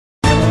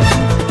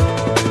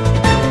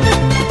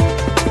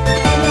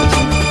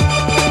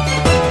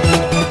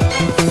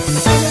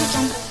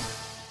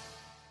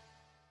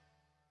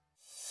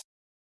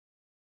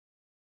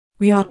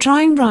We are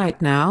trying right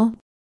now.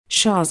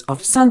 Shahs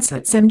of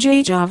Sunset's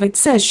MJ Javid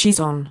says she's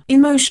on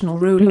emotional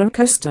roller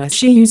coaster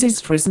she uses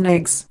frozen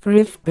eggs for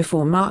if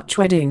before March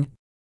wedding.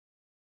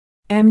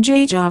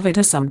 MJ Javid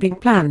has some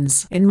big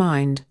plans in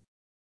mind.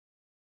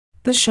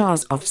 The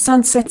Shahs of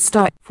Sunset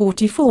star,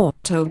 44,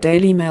 told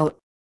Daily Mail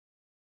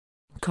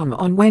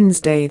on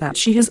Wednesday that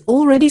she has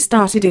already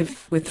started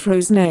with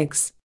frozen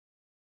eggs.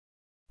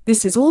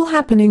 This is all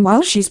happening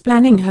while she's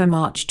planning her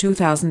March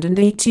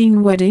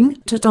 2018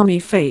 wedding to Tommy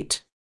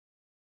Fate.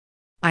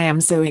 I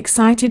am so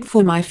excited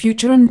for my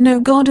future and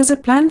know God has a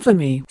plan for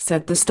me,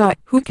 said the star,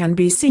 who can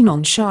be seen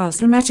on Shah's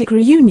dramatic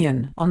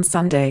reunion on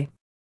Sunday.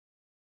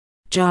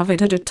 Javid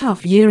had a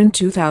tough year in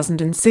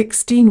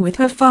 2016 with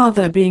her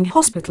father being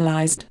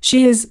hospitalized.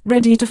 She is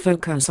ready to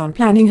focus on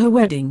planning her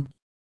wedding.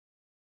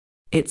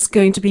 It's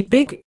going to be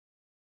big,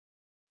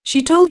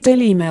 she told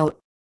Daily Mail.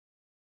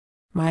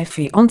 My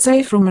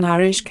fiancé from an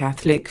Irish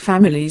Catholic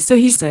family, so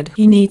he said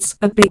he needs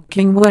a big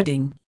king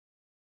wedding.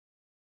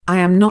 I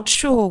am not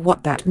sure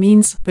what that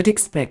means, but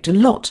expect a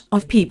lot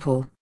of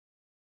people.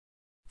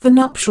 The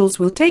nuptials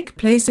will take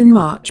place in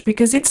March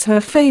because it's her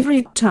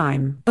favorite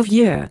time of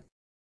year.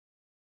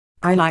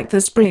 I like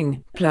the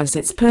spring, plus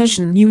it's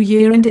Persian New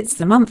Year and it's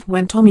the month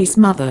when Tommy's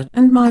mother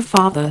and my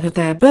father have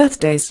their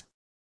birthdays.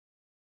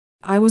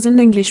 I was an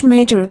English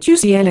major at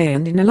UCLA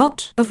and in a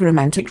lot of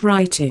romantic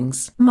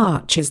writings,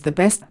 March is the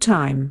best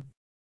time.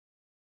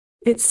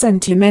 It's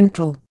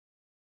sentimental.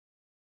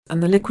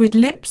 And the Liquid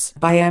Lips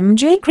by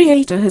MJ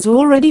creator has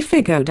already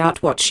figured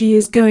out what she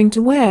is going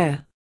to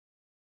wear.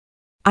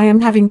 I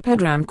am having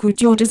Pedram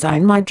Couture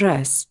design my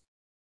dress.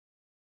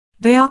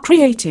 They are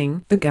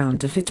creating the gown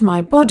to fit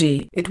my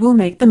body. It will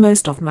make the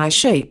most of my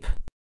shape.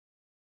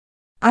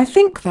 I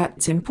think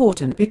that's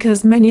important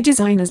because many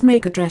designers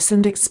make a dress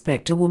and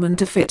expect a woman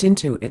to fit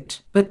into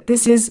it, but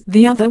this is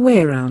the other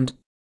way around.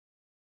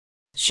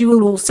 She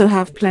will also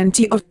have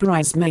plenty of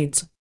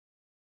bridesmaids.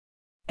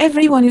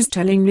 Everyone is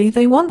telling me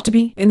they want to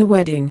be in the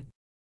wedding.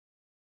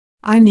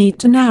 I need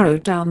to narrow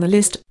down the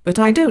list, but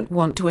I don't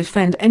want to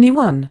offend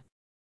anyone.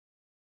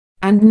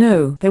 And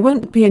no, there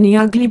won't be any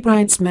ugly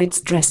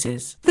bridesmaids'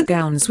 dresses. The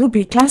gowns will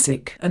be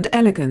classic and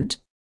elegant.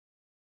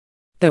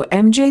 Though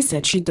MJ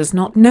said she does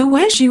not know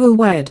where she will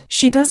wed,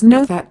 she does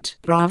know that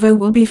Bravo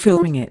will be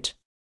filming it.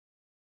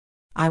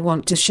 I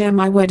want to share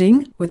my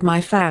wedding with my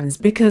fans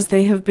because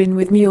they have been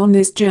with me on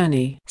this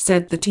journey,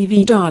 said the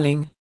TV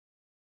darling.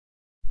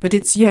 But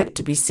it's yet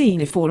to be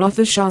seen if all of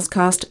the Shahs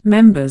cast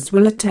members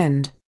will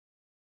attend.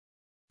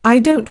 I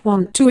don't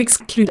want to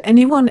exclude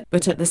anyone,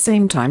 but at the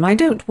same time I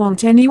don't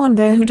want anyone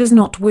there who does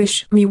not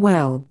wish me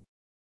well.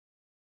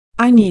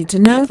 I need to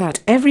know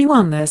that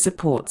everyone there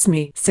supports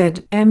me,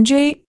 said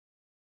MJ.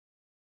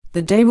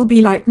 The day will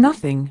be like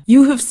nothing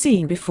you have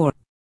seen before.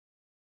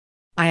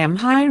 I am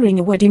hiring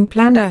a wedding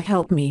planner to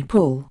help me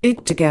pull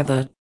it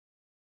together.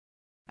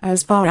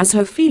 As far as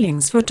her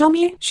feelings for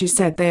Tommy, she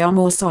said they are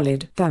more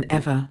solid than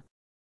ever.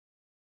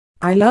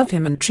 I love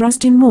him and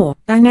trust him more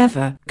than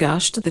ever,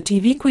 gushed the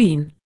TV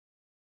queen.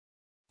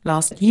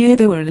 Last year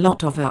there were a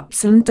lot of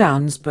ups and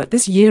downs, but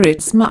this year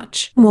it's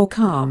much more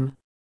calm.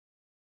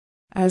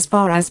 As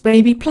far as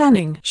baby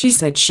planning, she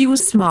said she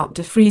was smart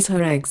to freeze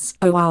her eggs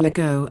a while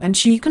ago and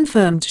she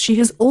confirmed she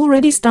has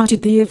already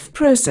started the IVF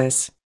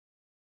process.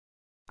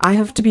 I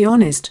have to be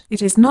honest,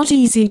 it is not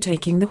easy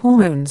taking the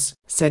hormones,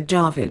 said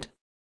Javid.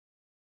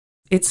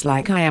 It's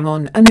like I am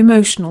on an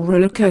emotional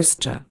roller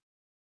coaster.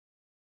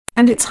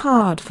 And it's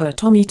hard for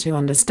Tommy to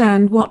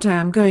understand what I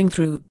am going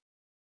through.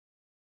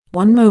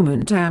 One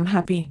moment I am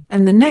happy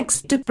and the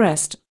next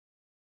depressed.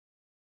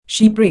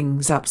 She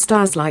brings up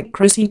stars like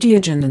Chrissy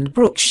Teigen and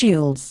Brooke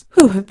Shields,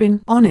 who have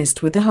been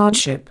honest with the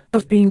hardship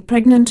of being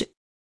pregnant.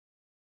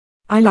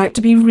 I like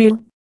to be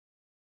real.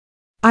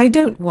 I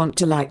don't want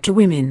to lie to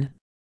women.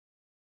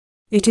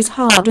 It is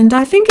hard and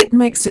I think it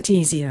makes it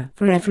easier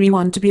for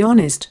everyone to be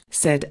honest,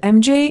 said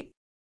MJ.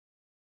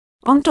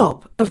 On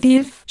top of the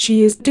IVF,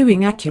 she is doing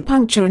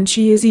acupuncture and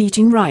she is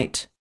eating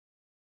right.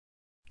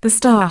 The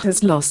star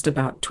has lost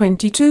about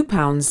 22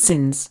 pounds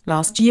since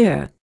last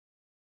year.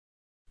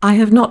 I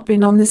have not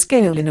been on the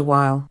scale in a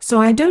while, so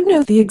I don't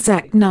know the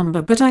exact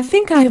number, but I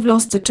think I have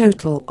lost a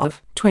total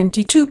of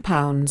 22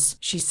 pounds,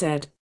 she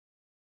said.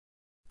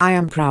 I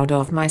am proud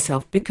of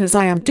myself because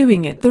I am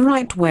doing it the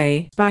right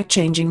way by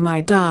changing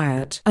my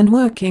diet and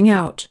working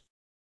out.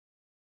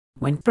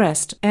 When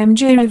pressed,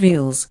 MJ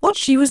reveals what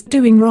she was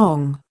doing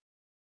wrong.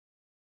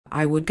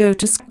 I would go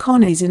to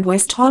Connie's in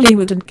West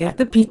Hollywood and get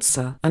the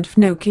pizza and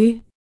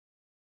gnocchi.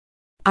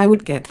 I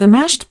would get the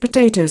mashed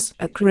potatoes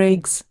at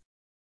Craig's.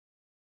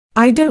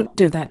 I don't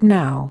do that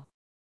now.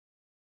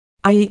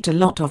 I eat a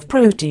lot of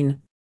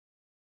protein.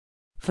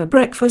 For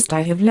breakfast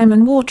I have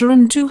lemon water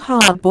and 2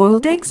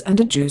 hard-boiled eggs and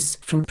a juice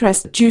from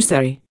Pressed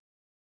Juicery.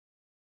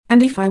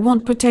 And if I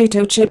want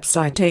potato chips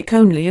I take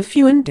only a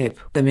few and dip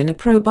them in a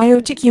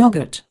probiotic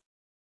yogurt.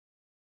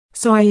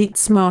 So I eat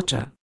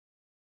smarter.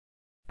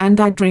 And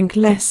I drink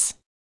less.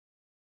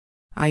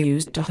 I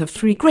used to have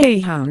 3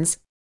 greyhounds.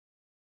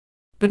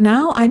 But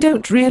now I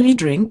don't really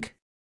drink.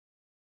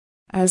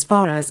 As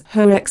far as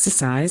her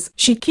exercise,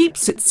 she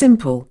keeps it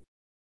simple.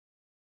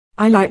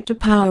 I like to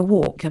power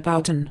walk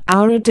about an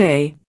hour a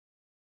day.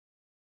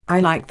 I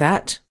like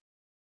that.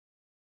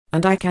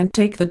 And I can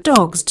take the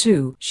dogs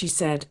too, she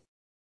said.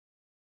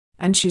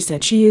 And she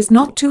said she is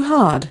not too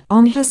hard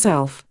on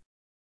herself.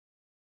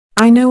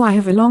 I know I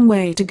have a long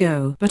way to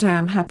go, but I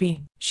am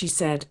happy, she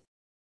said.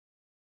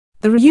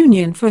 The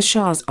reunion for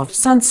Shahs of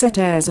Sunset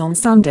airs on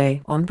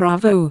Sunday on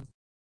Bravo.